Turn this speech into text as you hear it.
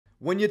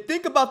When you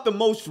think about the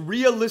most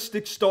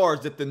realistic stars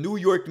that the New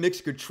York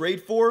Knicks could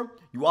trade for,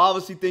 you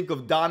obviously think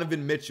of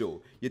Donovan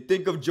Mitchell, you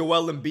think of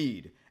Joel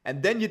Embiid,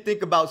 and then you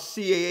think about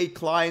CAA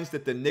clients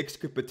that the Knicks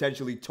could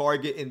potentially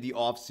target in the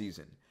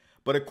offseason.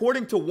 But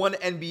according to one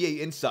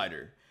NBA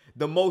insider,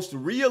 the most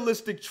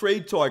realistic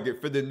trade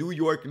target for the New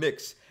York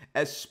Knicks,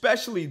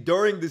 especially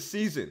during the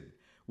season,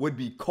 would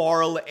be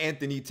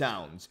Karl-Anthony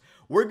Towns.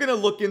 We're going to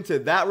look into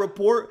that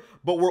report,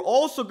 but we're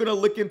also going to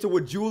look into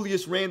what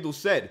Julius Randle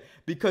said,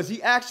 because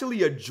he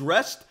actually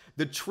addressed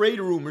the trade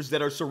rumors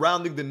that are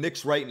surrounding the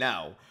Knicks right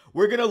now.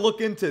 We're going to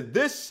look into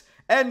this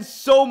and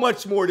so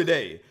much more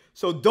today.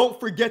 So don't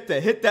forget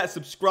to hit that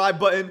subscribe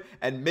button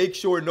and make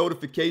sure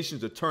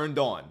notifications are turned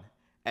on.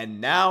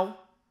 And now,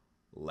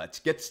 let's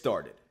get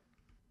started.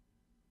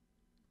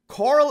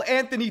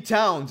 Karl-Anthony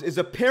Towns is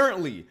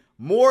apparently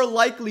more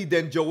likely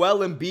than Joel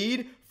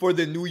Embiid for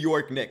the New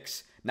York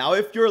Knicks. Now,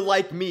 if you're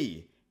like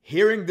me,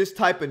 hearing this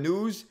type of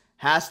news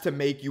has to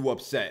make you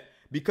upset,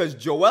 because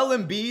Joel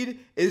Embiid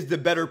is the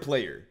better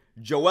player.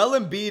 Joel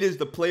Embiid is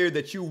the player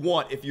that you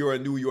want if you're a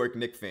New York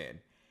Knicks fan.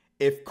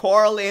 If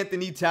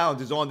Karl-Anthony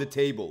Towns is on the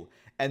table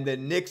and the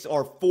Knicks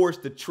are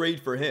forced to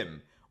trade for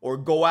him or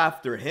go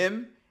after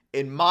him,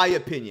 in my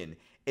opinion,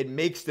 it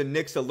makes the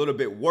Knicks a little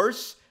bit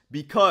worse,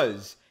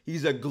 because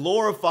he's a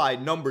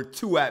glorified number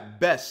 2 at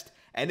best.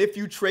 And if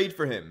you trade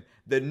for him,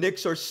 the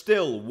Knicks are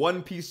still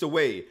one piece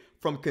away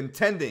from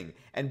contending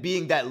and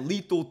being that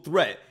lethal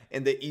threat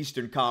in the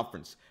Eastern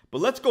Conference. But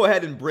let's go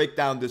ahead and break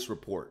down this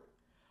report.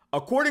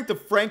 According to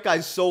Frank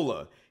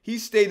Isola, he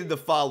stated the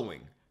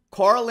following: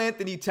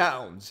 Karl-Anthony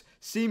Towns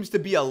seems to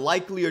be a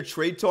likelier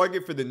trade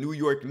target for the New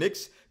York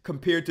Knicks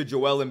compared to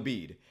Joel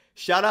Embiid.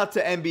 Shout out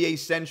to NBA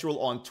Central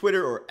on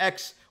Twitter, or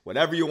X,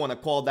 whatever you want to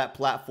call that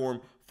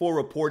platform, for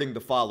reporting the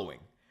following.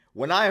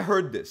 When I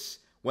heard this,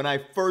 when I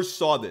first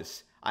saw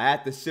this, I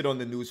had to sit on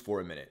the news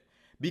for a minute,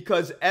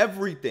 because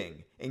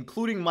everything,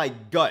 including my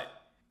gut,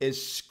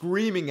 is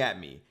screaming at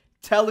me,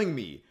 telling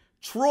me,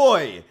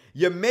 Troy,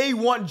 you may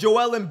want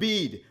Joel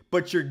Embiid,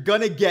 but you're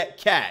gonna get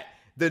Cat.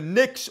 The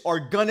Knicks are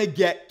gonna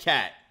get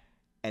Cat.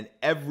 And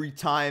every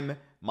time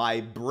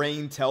my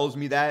brain tells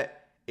me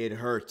that, it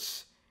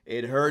hurts.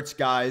 It hurts,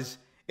 guys.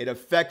 It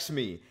affects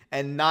me,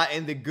 and not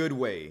in the good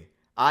way.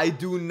 I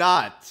do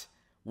not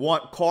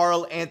want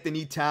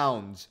Karl-Anthony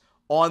Towns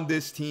on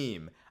this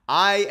team.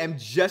 I am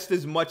just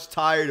as much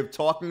tired of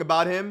talking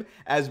about him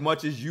as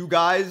much as you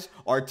guys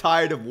are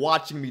tired of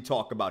watching me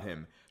talk about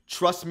him.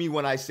 Trust me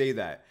when I say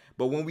that.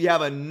 But when we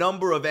have a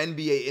number of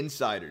NBA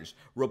insiders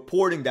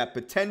reporting that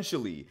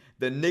potentially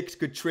the Knicks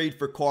could trade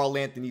for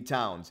Karl-Anthony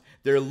Towns,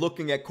 they're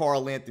looking at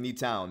Karl-Anthony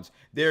Towns,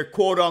 they're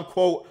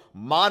quote-unquote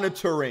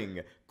monitoring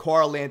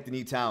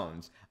Karl-Anthony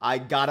Towns, I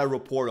gotta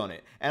report on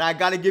it. And I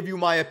gotta give you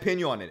my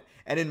opinion on it.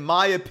 And in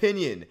my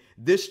opinion,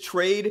 this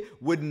trade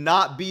would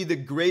not be the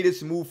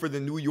greatest move for the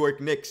New York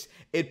Knicks.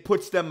 It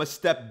puts them a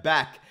step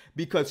back,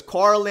 because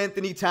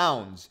Karl-Anthony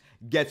Towns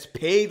gets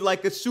paid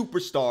like a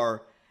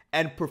superstar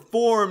and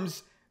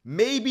performs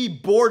maybe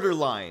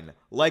borderline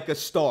like a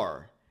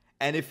star.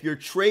 And if you're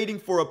trading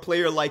for a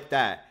player like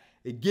that,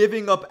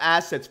 giving up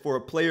assets for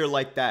a player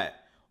like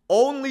that,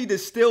 only to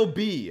still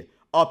be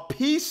a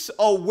piece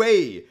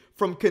away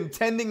from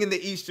contending in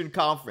the Eastern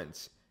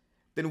Conference,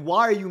 then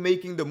why are you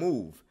making the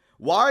move?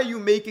 Why are you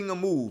making a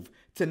move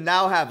to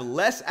now have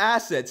less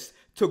assets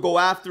to go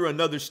after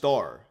another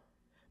star?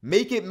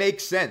 Make it make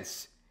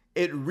sense.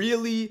 It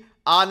really,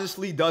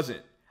 honestly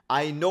doesn't.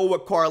 I know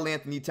what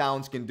Karl-Anthony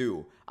Towns can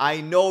do. I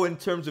know in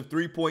terms of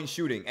three-point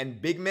shooting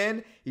and big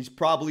man, he's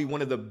probably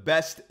one of the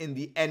best in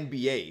the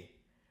NBA.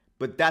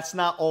 But that's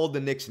not all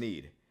the Knicks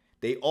need.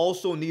 They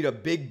also need a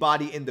big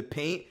body in the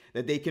paint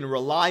that they can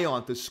rely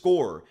on to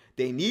score.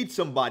 They need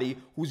somebody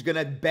who's going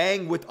to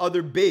bang with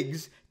other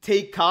bigs,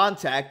 take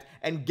contact,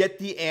 and get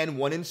the and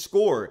one and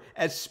score,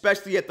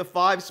 especially at the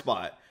 5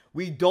 spot.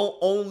 We don't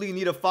only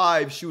need a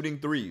 5 shooting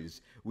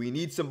threes. We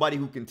need somebody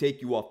who can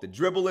take you off the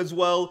dribble as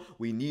well.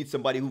 We need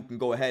somebody who can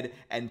go ahead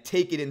and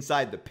take it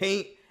inside the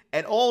paint.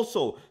 And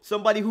also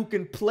somebody who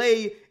can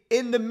play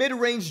in the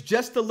mid-range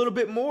just a little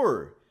bit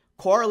more.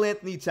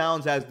 Karl-Anthony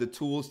Towns has the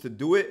tools to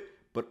do it,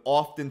 but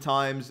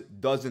oftentimes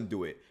doesn't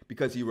do it,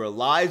 because he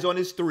relies on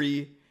his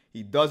 3.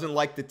 He doesn't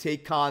like to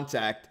take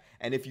contact.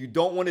 And if you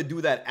don't want to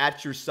do that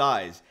at your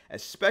size,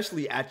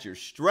 especially at your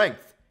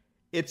strength,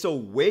 it's a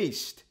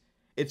waste.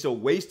 It's a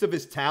waste of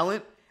his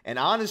talent. And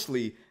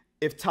honestly,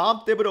 if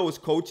Tom Thibodeau is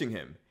coaching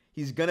him,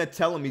 he's going to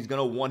tell him he's going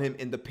to want him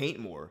in the paint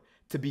more,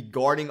 to be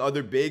guarding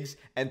other bigs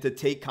and to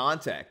take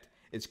contact.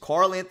 Is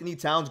Karl-Anthony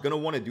Towns going to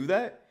want to do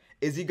that?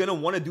 Is he going to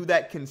want to do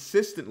that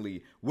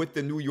consistently with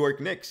the New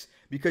York Knicks?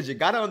 Because you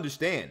got to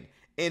understand,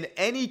 in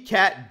any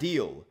Cat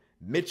deal,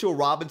 Mitchell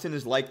Robinson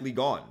is likely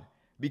gone,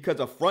 because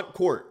a front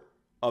court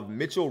of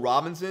Mitchell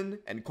Robinson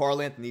and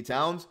Karl-Anthony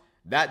Towns,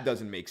 that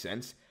doesn't make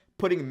sense.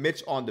 Putting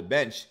Mitch on the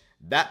bench,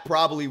 that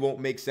probably won't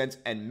make sense,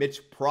 and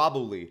Mitch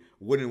probably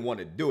wouldn't want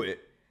to do it.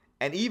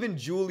 And even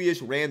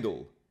Julius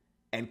Randle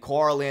and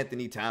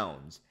Karl-Anthony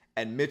Towns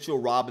and Mitchell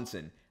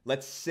Robinson,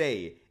 let's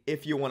say,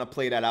 if you want to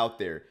play that out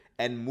there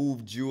and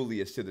move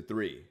Julius to the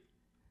 3.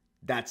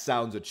 That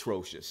sounds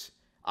atrocious.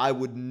 I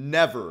would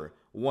never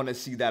want to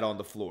see that on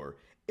the floor.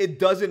 It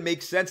doesn't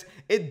make sense.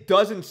 It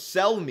doesn't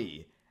sell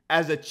me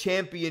as a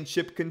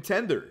championship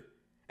contender.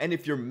 And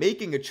if you're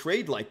making a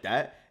trade like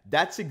that,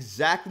 that's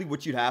exactly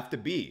what you'd have to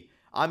be.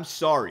 I'm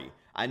sorry.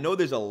 I know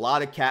there's a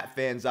lot of Cat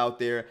fans out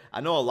there.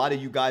 I know a lot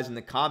of you guys in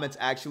the comments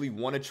actually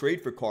want to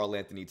trade for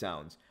Karl-Anthony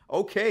Towns.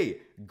 Okay,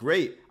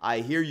 great. I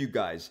hear you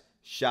guys.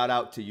 Shout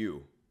out to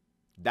you.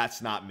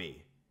 That's not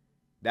me.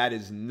 That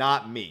is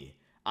not me.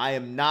 I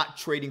am not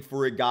trading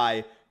for a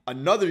guy,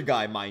 another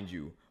guy, mind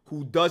you,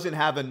 who doesn't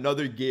have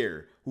another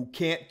gear, who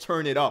can't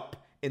turn it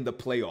up in the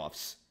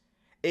playoffs.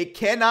 It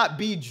cannot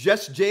be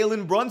just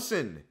Jalen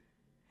Brunson.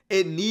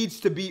 It needs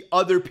to be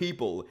other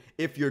people.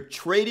 If you're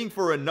trading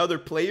for another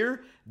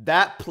player,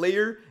 that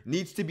player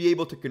needs to be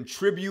able to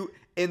contribute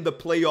in the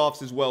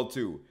playoffs as well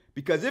too.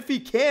 Because if he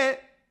can't,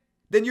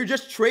 then you're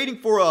just trading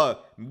for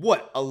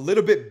a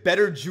little bit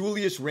better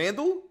Julius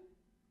Randle?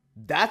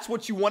 That's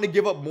what you want to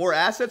give up more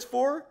assets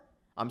for?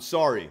 I'm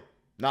sorry,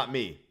 not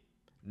me.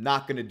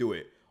 Not going to do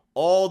it.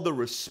 All the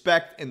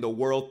respect in the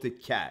world to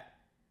Cat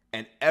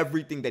and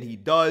everything that he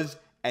does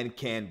and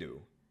can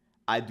do.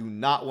 I do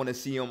not want to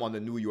see him on the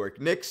New York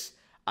Knicks.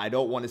 I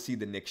don't want to see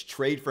the Knicks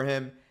trade for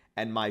him.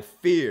 And my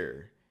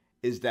fear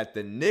is that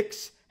the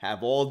Knicks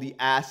have all the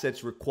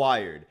assets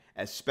required,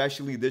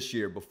 especially this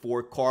year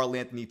before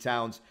Karl-Anthony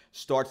Towns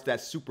starts that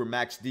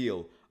Supermax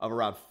deal of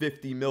around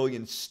 $50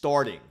 million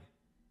starting.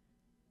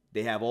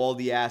 They have all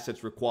the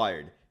assets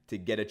required to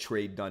get a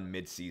trade done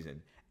midseason,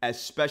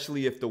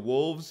 especially if the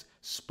Wolves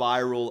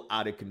spiral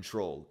out of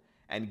control.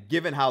 And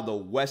given how the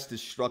West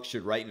is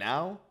structured right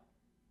now,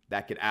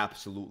 that could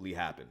absolutely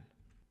happen.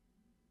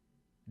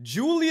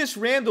 Julius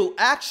Randle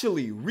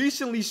actually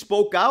recently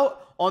spoke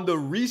out on the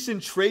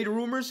recent trade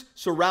rumors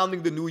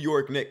surrounding the New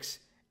York Knicks.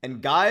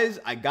 And guys,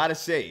 I gotta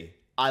say,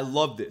 I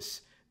love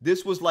this.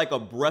 This was like a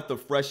breath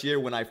of fresh air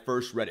when I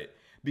first read it,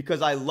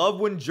 because I love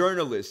when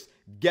journalists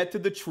get to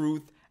the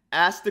truth,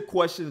 ask the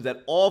questions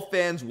that all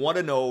fans want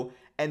to know,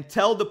 and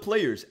tell the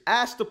players,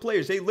 ask the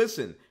players, hey,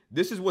 listen,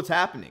 this is what's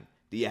happening.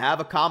 Do you have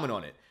a comment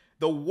on it?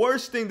 The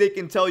worst thing they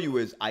can tell you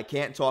is, I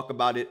can't talk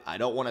about it. I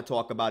don't want to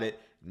talk about it.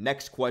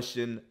 Next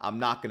question, I'm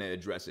not going to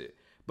address it.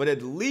 But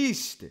at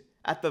least,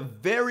 at the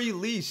very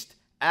least,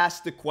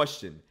 ask the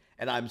question.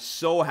 And I'm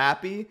so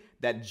happy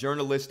that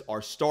journalists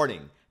are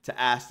starting to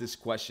ask this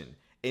question,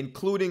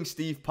 including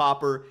Steve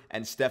Popper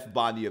and Steph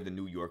Bondy of the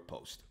New York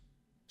Post.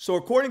 So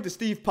according to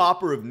Steve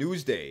Popper of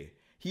Newsday,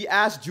 he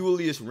asked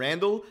Julius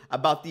Randle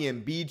about the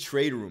Embiid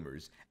trade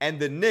rumors and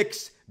the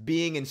Knicks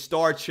being in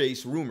star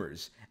chase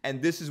rumors.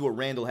 And this is what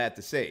Randle had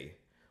to say.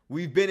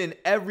 We've been in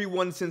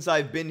everyone since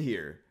I've been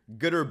here,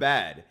 good or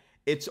bad.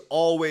 It's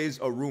always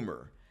a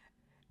rumor.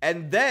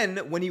 And then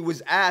when he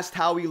was asked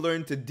how he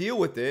learned to deal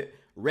with it,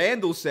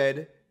 Randle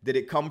said, did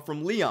it come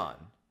from Leon?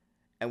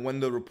 And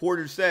when the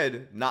reporter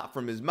said, not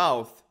from his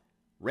mouth,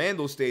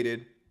 Randle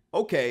stated,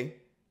 okay,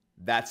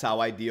 that's how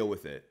I deal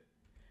with it.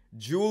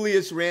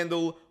 Julius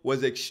Randle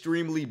was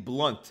extremely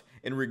blunt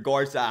in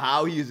regards to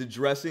how he is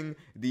addressing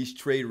these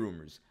trade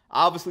rumors.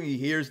 Obviously, he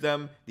hears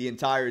them. The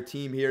entire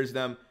team hears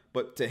them.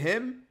 But to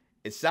him,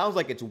 it sounds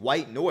like it's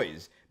white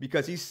noise,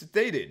 because he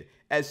stated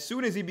as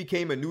soon as he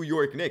became a New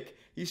York Knick,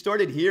 he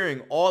started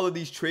hearing all of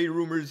these trade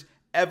rumors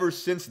ever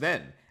since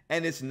then,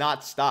 and it's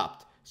not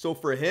stopped. So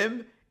for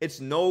him, it's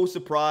no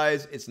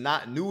surprise, it's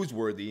not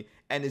newsworthy,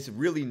 and it's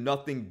really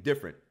nothing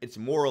different. It's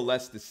more or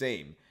less the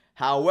same.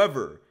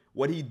 However,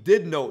 what he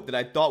did note that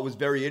I thought was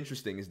very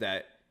interesting is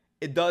that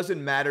it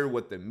doesn't matter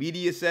what the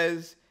media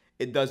says.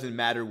 It doesn't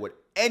matter what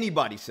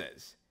anybody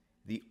says.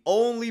 The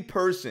only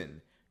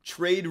person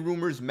trade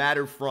rumors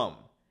matter from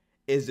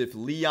is if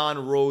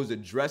Leon Rose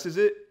addresses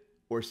it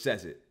or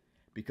says it.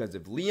 Because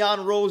if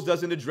Leon Rose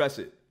doesn't address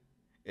it,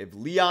 if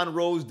Leon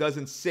Rose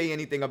doesn't say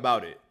anything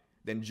about it,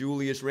 then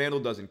Julius Randle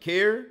doesn't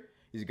care.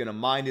 He's going to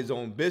mind his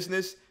own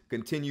business,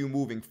 continue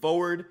moving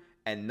forward,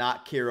 and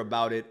not care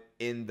about it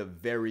in the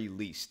very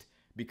least.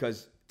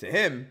 Because to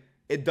him,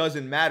 it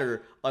doesn't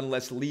matter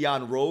unless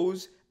Leon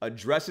Rose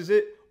addresses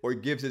it or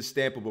gives his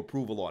stamp of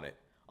approval on it.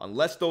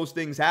 Unless those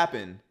things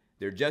happen,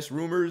 they're just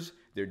rumors,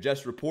 they're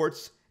just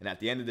reports, and at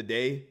the end of the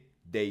day,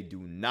 they do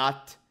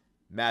not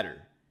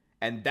matter.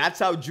 And that's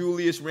how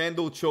Julius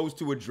Randle chose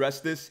to address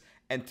this.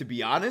 And to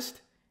be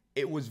honest,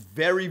 it was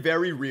very,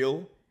 very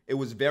real. It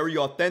was very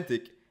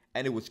authentic,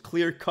 and it was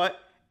clear-cut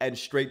and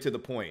straight to the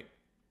point.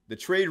 The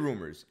trade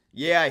rumors,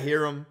 yeah, I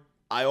hear them.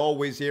 I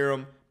always hear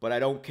them, but I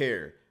don't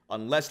care.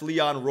 Unless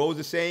Leon Rose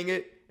is saying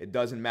it, it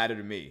doesn't matter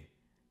to me.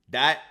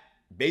 That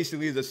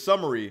basically is a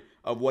summary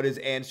of what his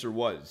answer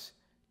was.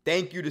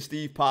 Thank you to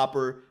Steve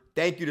Popper.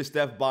 Thank you to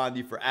Steph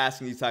Bondy for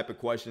asking these type of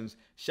questions.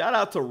 Shout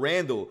out to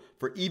Randle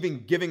for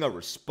even giving a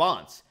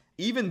response.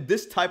 Even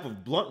this type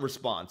of blunt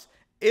response,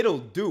 it'll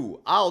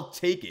do. I'll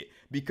take it,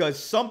 because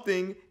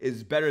something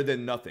is better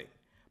than nothing.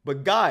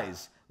 But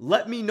guys,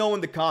 let me know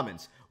in the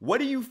comments, what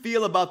do you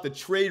feel about the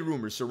trade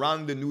rumors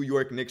surrounding the New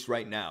York Knicks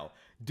right now?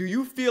 Do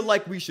you feel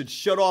like we should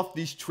shut off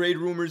these trade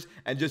rumors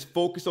and just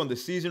focus on the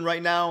season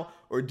right now?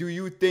 Or do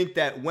you think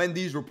that when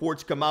these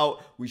reports come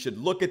out, we should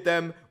look at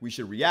them, we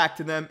should react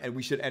to them, and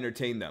we should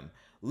entertain them?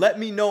 Let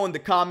me know in the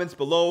comments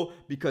below,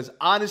 because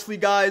honestly,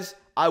 guys,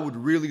 I would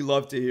really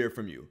love to hear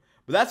from you.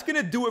 But that's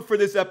going to do it for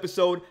this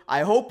episode.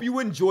 I hope you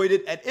enjoyed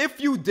it. And if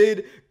you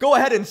did, go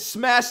ahead and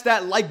smash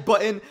that like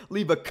button.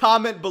 Leave a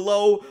comment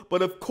below.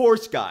 But of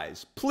course,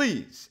 guys,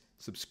 please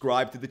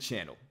subscribe to the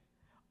channel.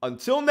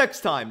 Until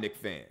next time, Knicks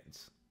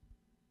fans.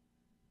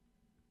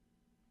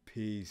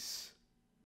 Peace.